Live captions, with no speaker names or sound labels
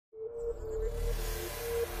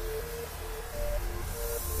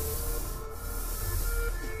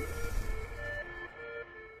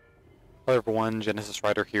Hello everyone, Genesis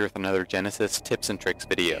Writer here with another Genesis Tips and Tricks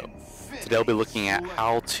video. Today I'll be looking at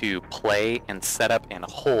how to play and set up and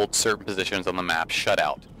hold certain positions on the map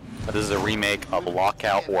Shutout. Now, this is a remake of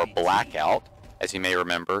Lockout or Blackout, as you may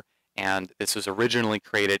remember, and this was originally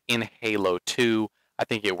created in Halo 2. I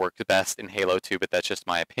think it worked best in Halo 2, but that's just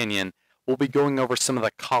my opinion. We'll be going over some of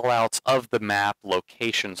the callouts of the map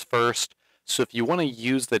locations first, so if you want to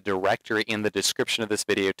use the directory in the description of this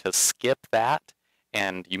video to skip that,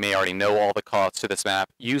 and you may already know all the callouts to this map,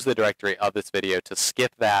 use the directory of this video to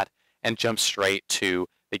skip that and jump straight to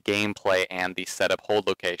the gameplay and the setup hold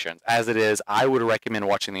locations. As it is, I would recommend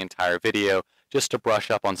watching the entire video just to brush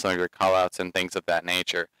up on some of your callouts and things of that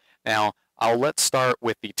nature. Now, let's start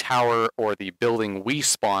with the tower or the building we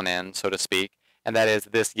spawn in, so to speak, and that is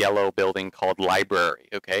this yellow building called Library,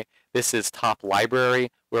 okay? This is top library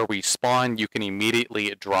where we spawn. You can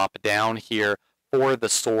immediately drop down here for the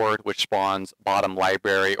sword, which spawns bottom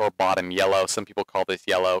library or bottom yellow. Some people call this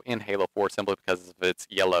yellow in Halo 4 simply because of its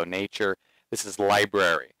yellow nature. This is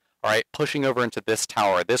library. All right, pushing over into this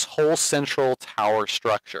tower. This whole central tower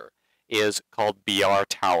structure is called BR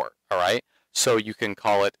Tower, all right? So you can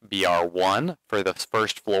call it BR1 for the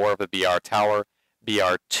first floor of the BR Tower,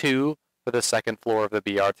 BR2 for the second floor of the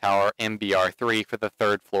BR Tower, and BR3 for the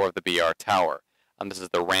third floor of the BR Tower. This is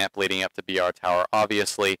the ramp leading up to BR Tower,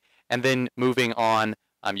 obviously. And then moving on,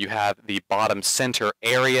 you have the bottom center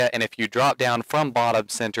area, and if you drop down from bottom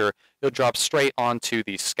center, you'll drop straight onto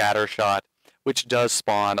the Scattershot, which does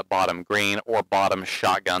spawn bottom green or bottom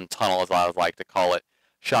shotgun tunnel, as I would like to call it.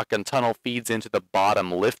 Shotgun tunnel feeds into the bottom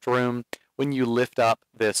lift room. When you lift up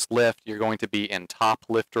this lift, you're going to be in top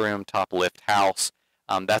lift room, top lift house.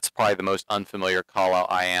 That's probably the most unfamiliar callout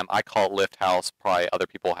I call it lift house. Probably other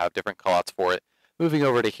people have different callouts for it. Moving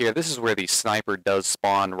over to here, this is where the sniper does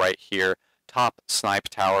spawn right here, top snipe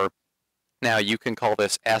tower. Now you can call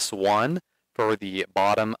this S1 for the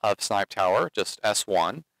bottom of snipe tower, just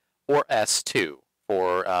S1, or S2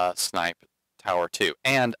 for snipe tower 2.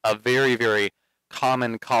 And a very, very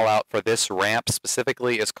common callout for this ramp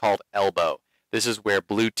specifically is called elbow. This is where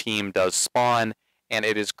blue team does spawn, and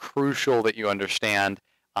it is crucial that you understand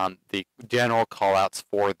the general callouts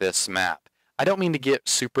for this map. I don't mean to get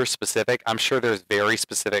super specific. I'm sure there's very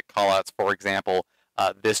specific callouts. For example,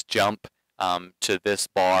 this jump to this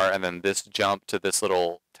bar, and then this jump to this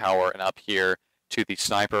little tower, and up here to the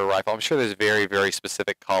sniper rifle. I'm sure there's very, very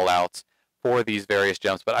specific callouts for these various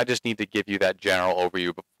jumps, but I just need to give you that general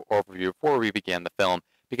overview before we begin the film,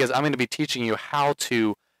 because I'm going to be teaching you how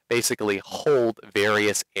to basically hold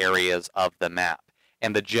various areas of the map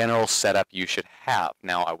and the general setup you should have.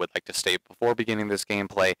 Now, I would like to state before beginning this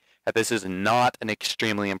gameplay that this is not an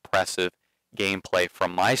extremely impressive gameplay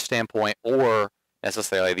from my standpoint or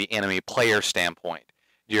necessarily the enemy player standpoint.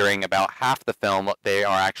 During about half the film, they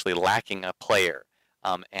are actually lacking a player,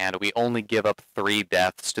 and we only give up 3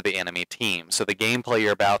 deaths to the enemy team. So the gameplay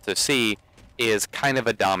you're about to see is kind of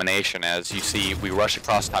a domination. As you see, we rush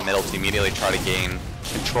across top middle to immediately try to gain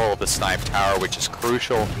control of the snipe tower, which is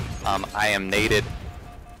crucial. I am naded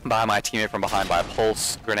by my teammate from behind by a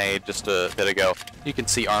pulse grenade just a bit ago. You can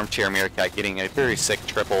see Armchair Meerkat getting a very sick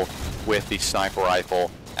triple with the sniper rifle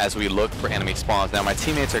as we look for enemy spawns. Now my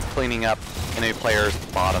teammates are cleaning up enemy players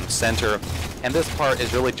bottom center, and this part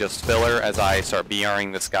is really just filler as I start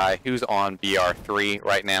BRing this guy who's on BR3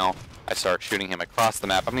 right now. I start shooting him across the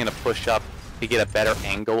map. I'm going to push up to get a better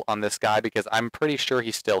angle on this guy because I'm pretty sure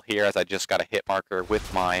he's still here, as I just got a hit marker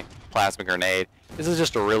with my plasma grenade. This is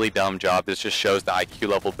just a really dumb job. This just shows the IQ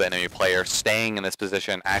level of the enemy player, staying in this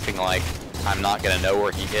position, acting like I'm not going to know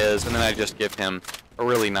where he is, and then I just give him a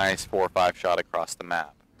really nice 4 or 5 shot across the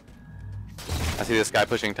map. I see this guy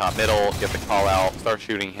pushing top middle, get the call out, start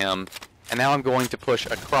shooting him, and now I'm going to push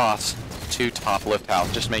across to top lift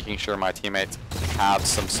house, just making sure my teammates have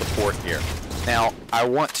some support here. Now, I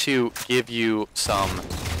want to give you some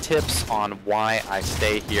tips on why I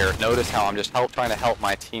stay here. Notice how I'm just trying to help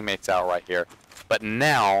my teammates out right here. But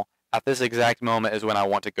now, at this exact moment is when I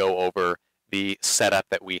want to go over the setup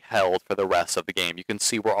that we held for the rest of the game. You can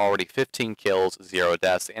see we're already 15 kills, 0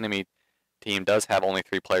 deaths. The enemy team does have only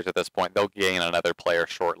 3 players at this point. They'll gain another player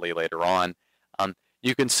shortly later on.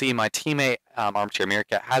 You can see my teammate, Armchair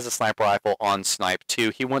Meerkat, has a sniper rifle on Snipe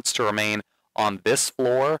 2. He wants to remain on this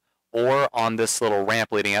floor or on this little ramp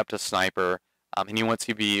leading up to Sniper, and he wants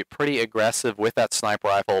to be pretty aggressive with that sniper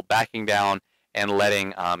rifle, backing down and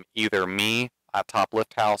letting either me at top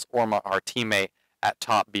lift house or our teammate at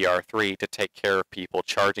top BR3 to take care of people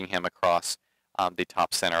charging him across the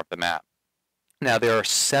top center of the map. Now, there are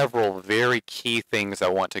several very key things I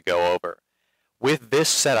want to go over. With this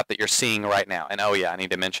setup that you're seeing right now, and oh yeah, I need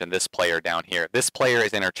to mention this player down here. This player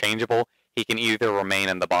is interchangeable. he can either remain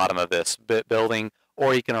in the bottom of this building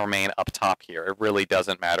or he can remain up top here. It really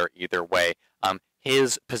doesn't matter either way.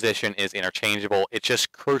 His position is interchangeable. It's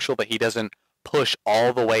just crucial that he doesn't push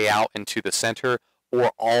all the way out into the center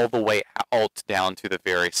or all the way out down to the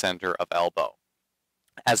very center of elbow.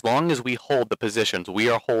 As long as we hold the positions we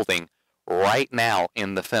are holding right now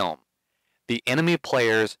in the film, the enemy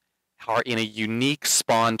players are in a unique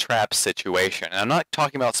spawn trap situation. And I'm not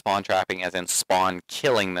talking about spawn trapping as in spawn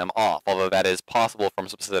killing them off, although that is possible from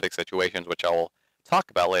specific situations, which I will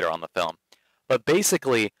talk about later on the film. But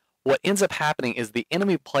basically, what ends up happening is the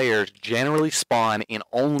enemy players generally spawn in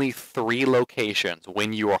only 3 locations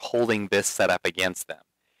when you are holding this setup against them.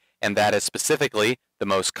 And that is specifically, the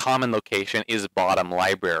most common location is bottom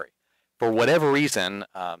library. For whatever reason,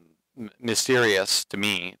 mysterious to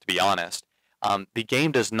me, to be honest, the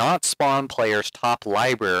game does not spawn players top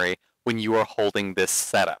library when you are holding this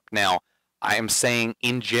setup. Now, I am saying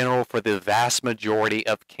in general for the vast majority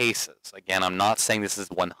of cases. Again, I'm not saying this is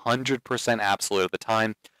 100% absolute of the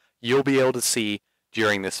time. You'll be able to see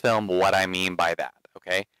during this film what I mean by that,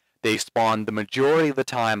 okay? They spawn the majority of the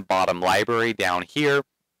time bottom library down here,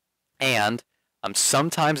 and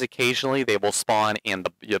sometimes occasionally they will spawn in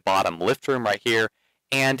the bottom lift room right here,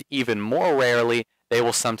 and even more rarely, they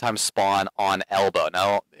will sometimes spawn on elbow.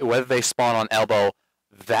 Now, whether they spawn on elbow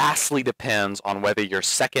vastly depends on whether your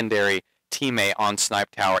secondary teammate on Snipe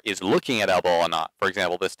Tower is looking at elbow or not. For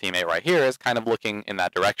example, this teammate right here is kind of looking in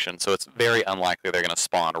that direction, so it's very unlikely they're going to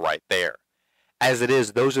spawn right there. As it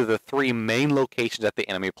is, those are the 3 main locations that the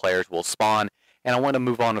enemy players will spawn, and I want to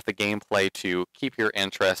move on with the gameplay to keep your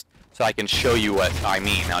interest so I can show you what I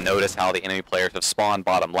mean. Now notice how the enemy players have spawned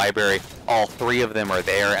bottom library. All 3 of them are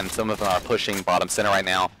there, and some of them are pushing bottom center right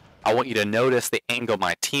now. I want you to notice the angle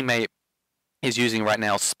my teammate is using right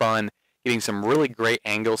now, spun, getting some really great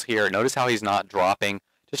angles here. Notice how he's not dropping.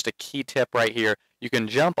 Just a key tip right here. You can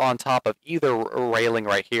jump on top of either railing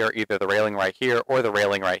right here, either the railing right here or the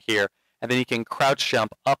railing right here, and then you can crouch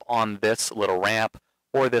jump up on this little ramp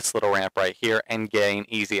or this little ramp right here and gain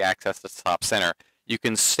easy access to top center. You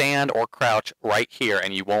can stand or crouch right here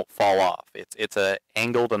and you won't fall off. It's a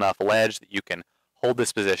angled enough ledge that you can hold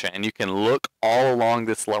this position, and you can look all along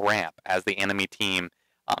this ramp as the enemy team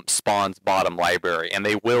spawns bottom library, and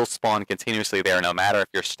they will spawn continuously there no matter if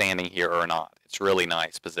you're standing here or not. It's a really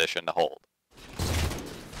nice position to hold.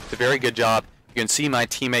 It's a very good job. You can see my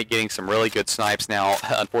teammate getting some really good snipes now.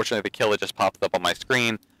 Unfortunately, the kill that just popped up on my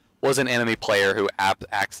screen was an enemy player who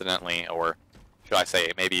accidentally, or should I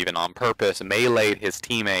say maybe even on purpose, meleeed his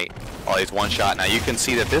teammate while he's one shot. Now you can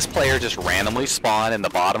see that this player just randomly spawned in the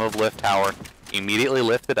bottom of lift tower, immediately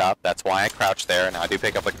lifted up. That's why I crouched there. Now I do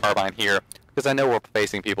pick up the carbine here because I know we're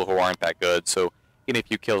facing people who aren't that good, so getting a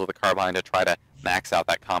few kills with the carbine to try to max out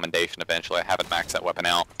that commendation eventually. I haven't maxed that weapon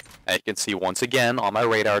out. And you can see once again on my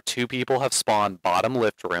radar, 2 people have spawned bottom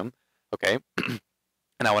lift room. Okay,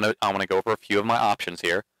 and I want to go over a few of my options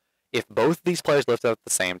here. If both of these players lift up at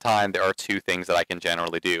the same time, there are 2 things that I can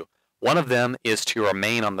generally do. One of them is to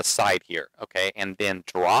remain on the side here, okay, and then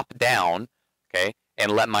drop down, okay,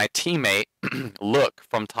 and let my teammate look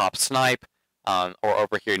from top snipe or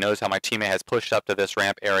over here. Notice how my teammate has pushed up to this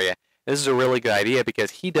ramp area. This is a really good idea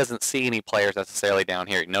because he doesn't see any players necessarily down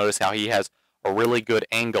here. Notice how he has a really good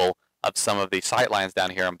angle of some of the sight lines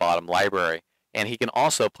down here in bottom library. And he can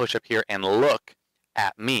also push up here and look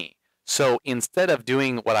at me. So instead of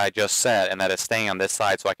doing what I just said, and that is staying on this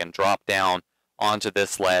side so I can drop down onto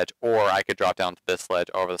this ledge, or I could drop down to this ledge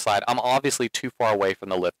over the side, I'm obviously too far away from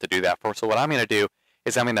the lift to do that. So what I'm going to do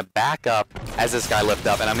is I'm going to back up as this guy lifts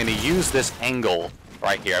up, and I'm going to use this angle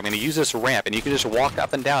right here. I'm going to use this ramp, and you can just walk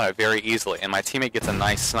up and down it very easily. And my teammate gets a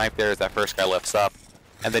nice snipe there as that first guy lifts up,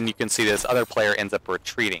 and then you can see this other player ends up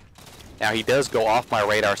retreating. Now he does go off my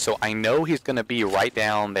radar, so I know he's going to be right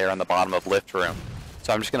down there on the bottom of lift room.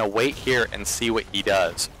 So I'm just going to wait here and see what he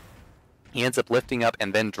does. He ends up lifting up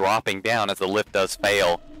and then dropping down as the lift does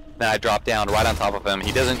fail. Then I drop down right on top of him.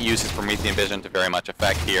 He doesn't use his Promethean vision to very much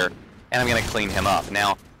effect here, and I'm going to clean him up.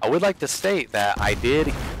 Now, I would like to state that I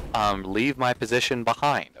did leave my position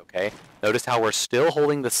behind, okay? Notice how we're still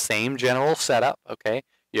holding the same general setup, okay?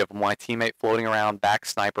 You have my teammate floating around back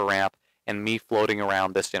sniper ramp and me floating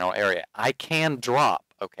around this general area. I can drop,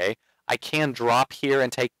 okay? I can drop here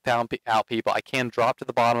and take out people. I can drop to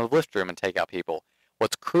the bottom of the lift room and take out people.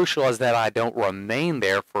 What's crucial is that I don't remain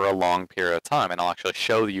there for a long period of time, and I'll actually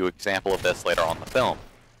show you an example of this later on in the film.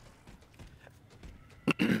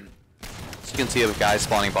 So you can see the guy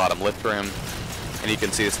spawning bottom lift room, and you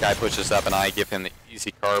can see this guy pushes up, and I give him the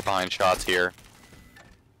easy carbine shots here.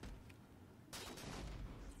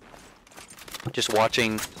 Just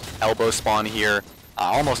watching elbow spawn here.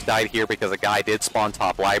 I almost died here because a guy did spawn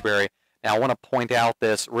top library. Now I want to point out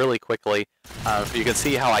this really quickly. You can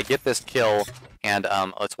see how I get this kill, and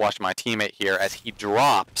let's watch my teammate here as he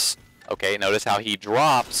drops. Okay, notice how he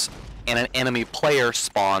drops, and an enemy player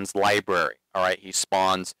spawns library. All right, he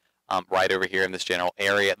spawns right over here in this general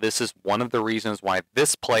area. This is one of the reasons why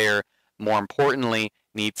this player, more importantly,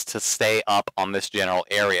 needs to stay up on this general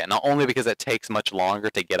area. Not only because it takes much longer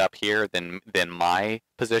to get up here than my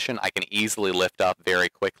position, I can easily lift up very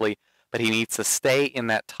quickly, but he needs to stay in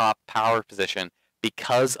that top power position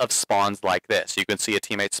because of spawns like this. You can see a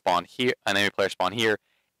teammate spawn here, an enemy player spawn here,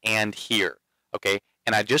 and here. Okay,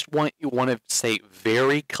 and I just want to say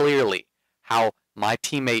very clearly how my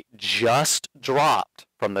teammate just dropped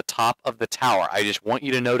from the top of the tower. I just want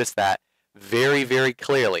you to notice that very, very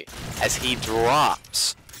clearly as he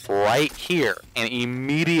drops right here, and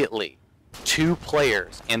immediately 2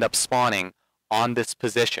 players end up spawning on this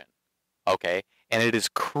position. Okay, and it is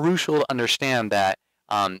crucial to understand that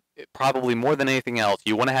probably more than anything else,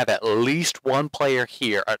 you want to have at least 1 player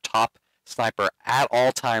here, a top sniper at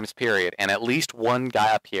all times, period, and at least 1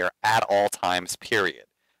 guy up here at all times, period.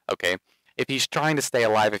 Okay, if he's trying to stay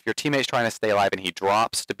alive, if your teammate's trying to stay alive and he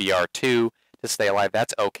drops to BR2 to stay alive,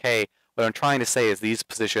 that's okay. What I'm trying to say is these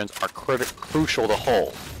positions are crucial to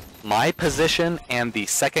hold. My position and the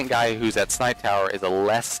second guy who's at snipe tower is a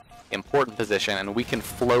less important position, and we can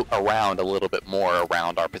float around a little bit more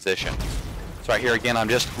around our position. So right here again, I'm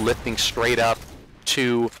just lifting straight up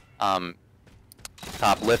to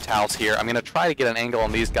top lift house here. I'm going to try to get an angle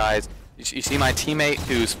on these guys. You see my teammate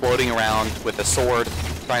who's floating around with a sword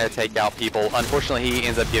trying to take out people. Unfortunately, he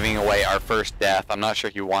ends up giving away our first death. I'm not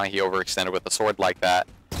sure why he overextended with a sword like that.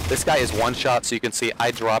 This guy is one shot, so you can see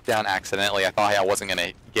I dropped down accidentally. I thought I wasn't going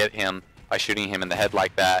to get him by shooting him in the head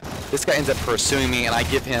like that. This guy ends up pursuing me, and I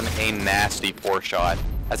give him a nasty 4-shot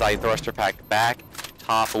as I thruster pack back,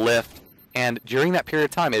 top lift. And during that period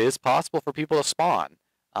of time, it is possible for people to spawn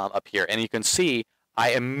up here. And you can see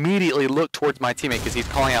I immediately look towards my teammate because he's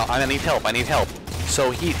calling out, I need help, I need help.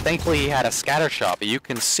 So thankfully he had a scattershot, but you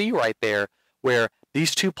can see right there where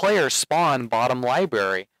these 2 players spawn bottom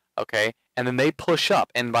library, okay? And then they push up.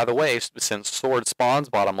 And by the way, since sword spawns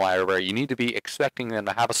bottom library, you need to be expecting them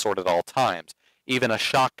to have a sword at all times, even a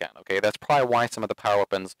shotgun, okay? That's probably why some of the power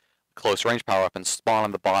weapons, close range power weapons, spawn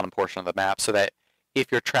on the bottom portion of the map, so that if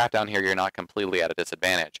you're trapped down here, you're not completely at a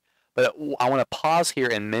disadvantage. But I want to pause here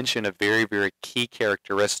and mention a very, very key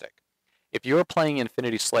characteristic. If you're playing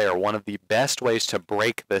Infinity Slayer, one of the best ways to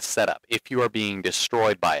break this setup, if you are being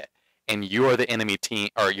destroyed by it, and you're the enemy team,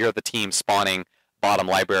 or you're the team spawning bottom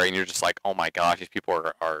library, and you're just like, oh my gosh, these people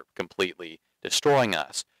are completely destroying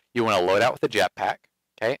us. You want to load out with a jetpack,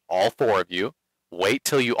 okay? All 4 of you. Wait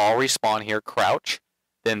till you all respawn here, crouch,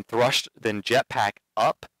 then jetpack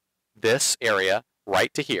up this area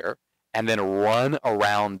right to here, and then run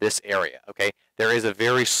around this area, okay? There is a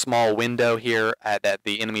very small window here that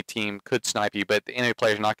the enemy team could snipe you, but the enemy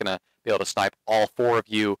player is not going to be able to snipe all 4 of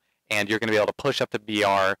you, and you're going to be able to push up the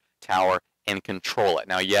BR tower and control it.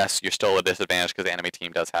 Now, yes, you're still at a disadvantage because the enemy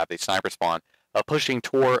team does have the sniper spawn. Pushing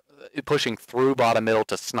through bottom middle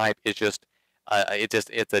to snipe is just,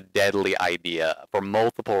 it's a deadly idea for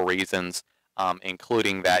multiple reasons,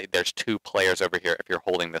 including that there's 2 players over here if you're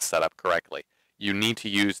holding this setup correctly. You need to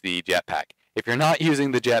use the jetpack. If you're not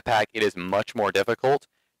using the jetpack, it is much more difficult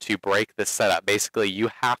to break this setup. Basically, you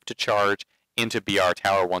have to charge into BR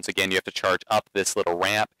tower. Once again, you have to charge up this little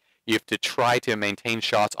ramp. You have to try to maintain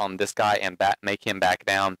shots on this guy and make him back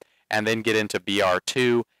down, and then get into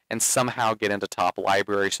BR2 and somehow get into top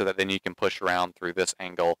library so that then you can push around through this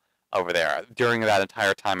angle over there. During that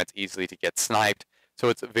entire time, it's easy to get sniped, so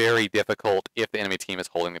it's very difficult if the enemy team is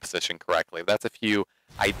holding the position correctly. That's a few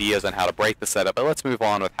ideas on how to break the setup, but let's move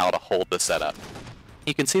on with how to hold the setup.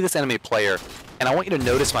 You can see this enemy player, and I want you to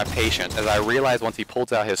notice my patience as I realize once he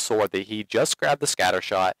pulls out his sword that he just grabbed the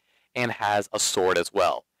scattershot and has a sword as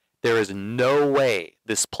well. There is no way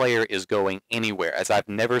this player is going anywhere, as I've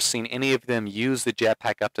never seen any of them use the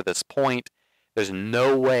jetpack up to this point. There's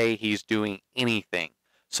no way he's doing anything.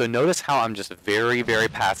 So notice how I'm just very, very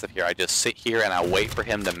passive here. I just sit here and I wait for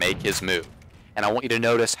him to make his move. And I want you to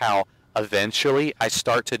notice how eventually I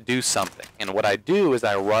start to do something. And what I do is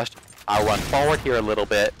I run forward here a little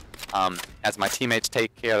bit as my teammates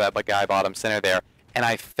take care of that guy bottom center there, and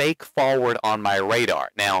I fake forward on my radar.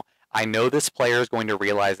 Now, I know this player is going to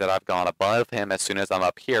realize that I've gone above him as soon as I'm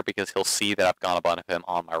up here because he'll see that I've gone above him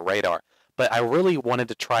on my radar. But I really wanted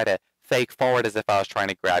to try to fake forward as if I was trying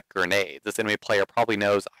to grab grenades. This enemy player probably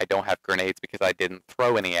knows I don't have grenades because I didn't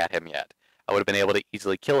throw any at him yet. I would have been able to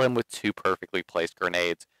easily kill him with 2 perfectly placed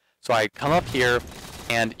grenades. So I come up here,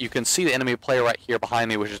 And you can see the enemy player right here behind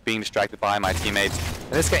me, which is being distracted by my teammates.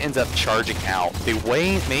 And this guy ends up charging out. The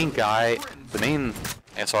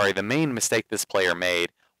main mistake this player made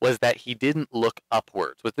was that he didn't look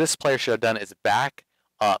upwards. What this player should have done is back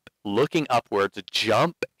up, looking upwards,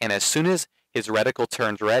 jump, and as soon as his reticle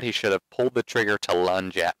turns red, he should have pulled the trigger to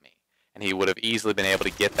lunge at me. And he would have easily been able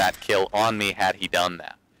to get that kill on me had he done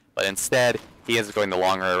that. But instead, he ends up going the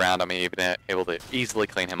long way around. I'm even able to easily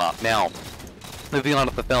clean him up. Now, moving on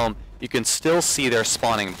to the film, you can still see they're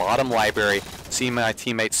spawning bottom library, see my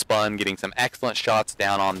teammates spun, getting some excellent shots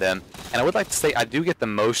down on them. And I would like to say I do get the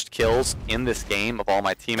most kills in this game of all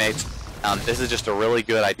my teammates. This is just a really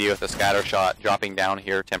good idea with the Scattershot dropping down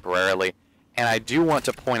here temporarily. And I do want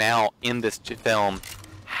to point out in this film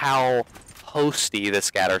how hosty the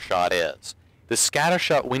Scattershot is. The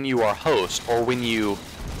Scattershot, when you are host, or when you,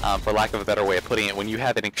 for lack of a better way of putting it, when you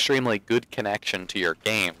have an extremely good connection to your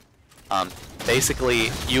game,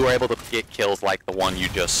 basically you are able to get kills like the one you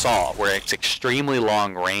just saw, where it's extremely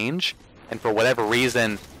long range, and for whatever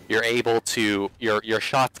reason, you're able to, your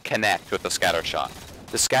shots connect with the Scattershot.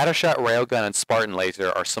 The Scattershot, Railgun, and Spartan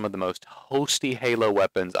Laser are some of the most hosty Halo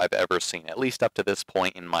weapons I've ever seen, at least up to this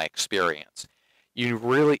point in my experience. You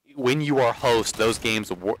really, when you are host, those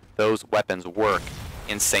weapons work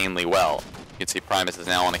insanely well. You can see Primus is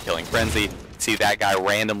now on a killing frenzy. See that guy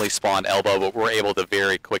randomly spawned elbow, but we're able to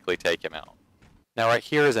very quickly take him out. Now right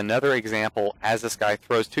here is another example as this guy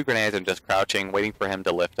throws 2 grenades and just crouching, waiting for him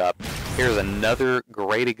to lift up. Here's another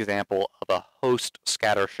great example of a host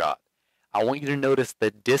Scattershot. I want you to notice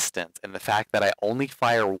the distance and the fact that I only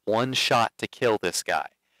fire 1 shot to kill this guy.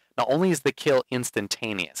 Not only is the kill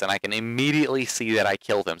instantaneous, and I can immediately see that I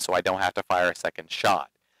killed him so I don't have to fire a second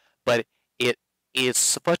shot, but it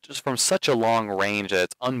is from such a long range that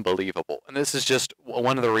it's unbelievable. And this is just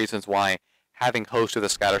one of the reasons why having host with a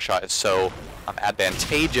Scattershot is so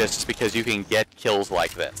advantageous, is because you can get kills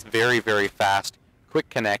like this. Very, very fast, quick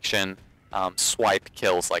connection, swipe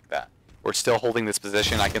kills like that. We're still holding this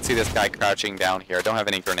position. I can see this guy crouching down here. I don't have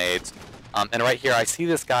any grenades. And right here, I see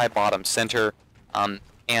this guy bottom center,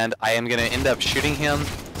 and I am going to end up shooting him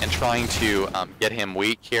and trying to get him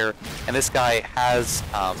weak here. And this guy has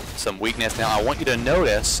some weakness. Now, I want you to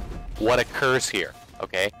notice what occurs here,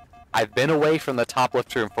 okay? I've been away from the top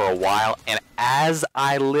lift room for a while, and as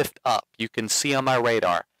I lift up, you can see on my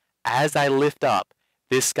radar, as I lift up,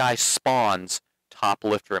 this guy spawns top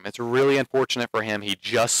lift room. It's really unfortunate for him. He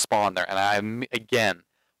just spawned there, and I, again,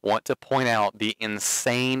 want to point out the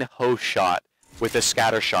insane host shot with the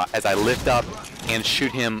Scattershot as I lift up and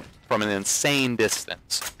shoot him from an insane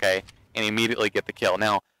distance, okay, and immediately get the kill.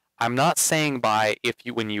 Now, I'm not saying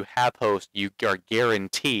when you have host, you are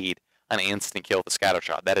guaranteed an instant kill with the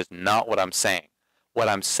Scattershot. That is not what I'm saying. What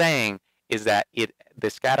I'm saying is that the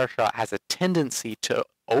Scattershot has a tendency to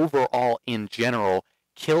overall, in general,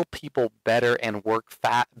 kill people better and work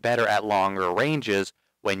better at longer ranges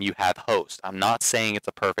when you have host. I'm not saying it's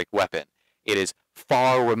a perfect weapon. It is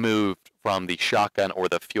far removed from the shotgun or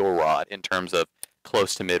the fuel rod in terms of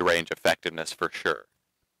close to mid-range effectiveness for sure.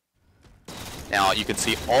 Now you can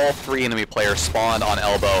see all 3 enemy players spawned on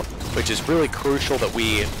elbow, which is really crucial that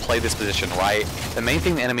we play this position right. The main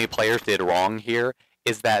thing the enemy players did wrong here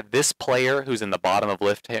is that this player who's in the bottom of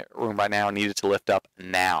lift room right now needed to lift up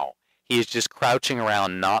now. He is just crouching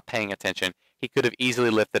around, not paying attention. He could have easily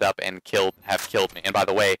lifted up and have killed me. And by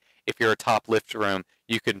the way, if you're a top lift room,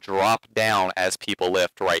 you can drop down as people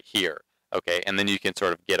lift right here, okay? And then you can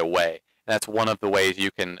sort of get away. And that's one of the ways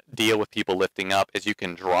you can deal with people lifting up, is you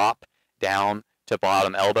can drop down to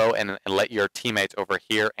bottom elbow and let your teammates over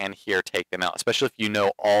here and here take them out, especially if you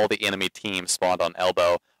know all the enemy team spawned on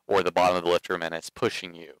elbow or the bottom of the lift room and it's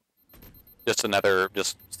pushing you. Just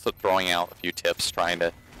throwing out a few tips, trying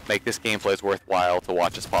to make this gameplay as worthwhile to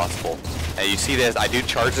watch as possible. Now you see this, I do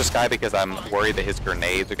charge this guy because I'm worried that his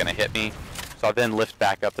grenades are going to hit me. So I then lift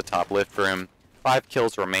back up the top lift room. 5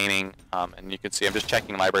 kills remaining, and you can see I'm just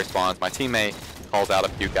checking library spawns. My teammate calls out a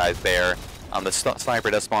few guys there. The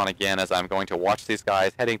sniper does spawn again as I'm going to watch these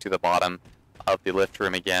guys heading to the bottom of the lift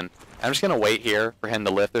room again. I'm just going to wait here for him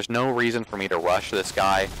to lift. There's no reason for me to rush this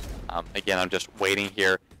guy. Again, I'm just waiting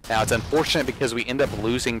here. Now, it's unfortunate because we end up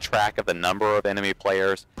losing track of the number of enemy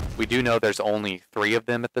players. We do know there's only 3 of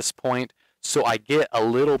them at this point, so I get a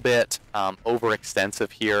little bit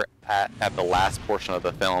overextensive here at the last portion of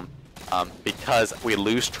the film because we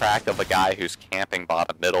lose track of a guy who's camping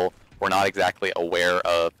bottom middle. We're not exactly aware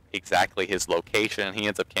of exactly his location. He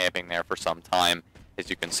ends up camping there for some time, as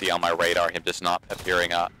you can see on my radar, him just not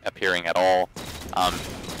appearing at all.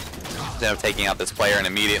 Instead of taking out this player, and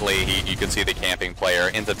immediately you can see the camping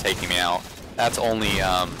player ends up taking me out. That's only,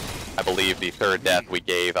 I I believe, the third death we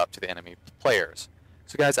gave up to the enemy players.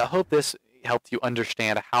 So guys, I hope this helped you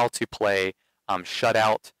understand how to play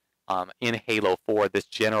Shutout in Halo 4. This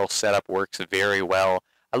general setup works very well.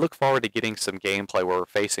 I look forward to getting some gameplay where we're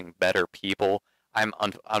facing better people.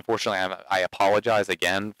 Unfortunately, I apologize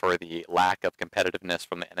again for the lack of competitiveness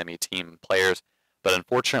from the enemy team players, but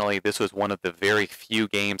unfortunately, this was one of the very few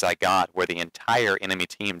games I got where the entire enemy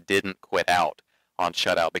team didn't quit out on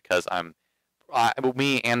Shutout, because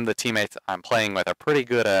me and the teammates I'm playing with are pretty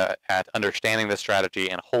good at understanding the strategy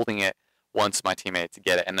and holding it once my teammates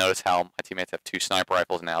get it. And notice how my teammates have 2 sniper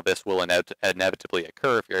rifles now. This will inevitably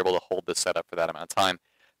occur if you're able to hold this setup for that amount of time.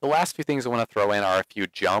 The last few things I want to throw in are a few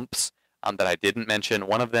jumps that I didn't mention.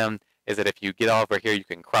 One of them is that if you get over here, you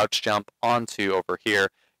can crouch jump onto over here.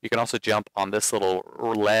 You can also jump on this little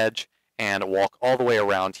ledge and walk all the way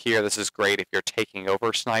around here. This is great if you're taking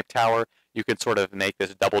over Snipe Tower. You can sort of make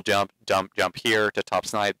this double jump here to top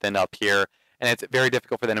snipe, then up here. And it's very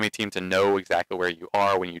difficult for the enemy team to know exactly where you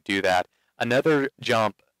are when you do that. Another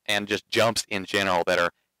jump, and just jumps in general that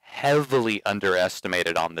are heavily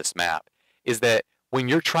underestimated on this map, is that when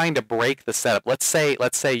you're trying to break the setup, let's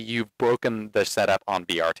say you've broken the setup on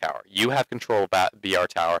BR Tower. You have control of that BR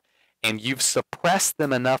Tower, and you've suppressed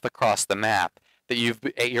them enough across the map that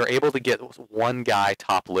you're able to get one guy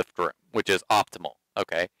top lift room, which is optimal,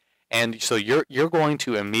 okay? And so you're going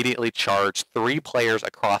to immediately charge 3 players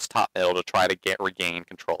across top middle to try to regain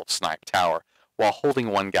control of Snipe Tower while holding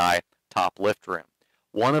one guy top lift room.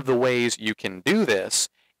 One of the ways you can do this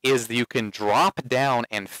is you can drop down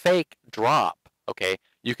and fake drop. Okay,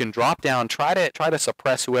 you can drop down, try to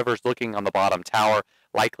suppress whoever's looking on the bottom tower.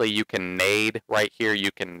 Likely you can nade right here.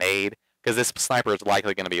 You can nade because this sniper is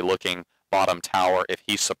likely going to be looking bottom tower. If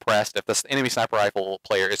he's suppressed, if this enemy sniper rifle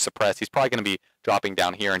player is suppressed, he's probably going to be dropping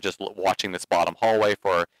down here and just watching this bottom hallway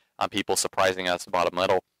for people surprising us bottom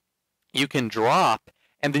middle. You can drop,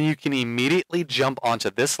 and then you can immediately jump onto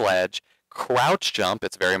this ledge, crouch jump.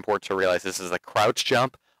 It's very important to realize this is a crouch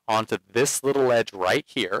jump onto this little ledge right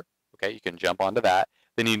here. Okay, you can jump onto that.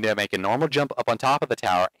 Then you need to make a normal jump up on top of the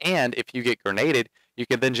tower, and if you get grenaded, you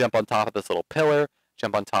can then jump on top of this little pillar,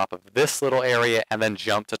 jump on top of this little area, and then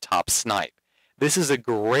jump to top snipe. This is a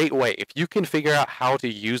great way. If you can figure out how to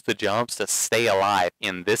use the jumps to stay alive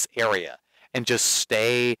in this area and just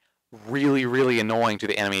stay really, really annoying to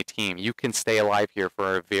the enemy team, you can stay alive here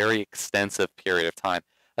for a very extensive period of time,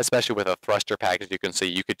 especially with a thruster package. You can see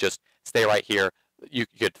you could just stay right here. You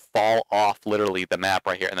could fall off literally the map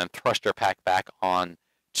right here and then thruster pack back on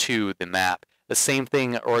to the map. The same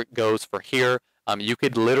thing goes for here. You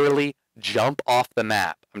could literally jump off the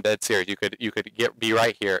map. I'm dead serious. You could be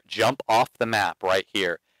right here, jump off the map right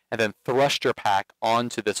here, and then thruster pack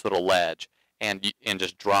onto this little ledge and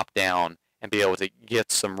just drop down and be able to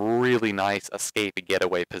get some really nice escape and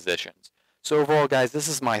getaway positions. So overall, guys, this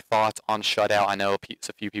is my thoughts on Shutout. I know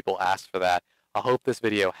a few people asked for that. I hope this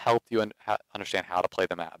video helped you understand how to play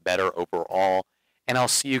the map better overall, and I'll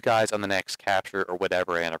see you guys on the next capture or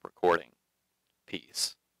whatever I end up recording.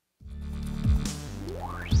 Peace.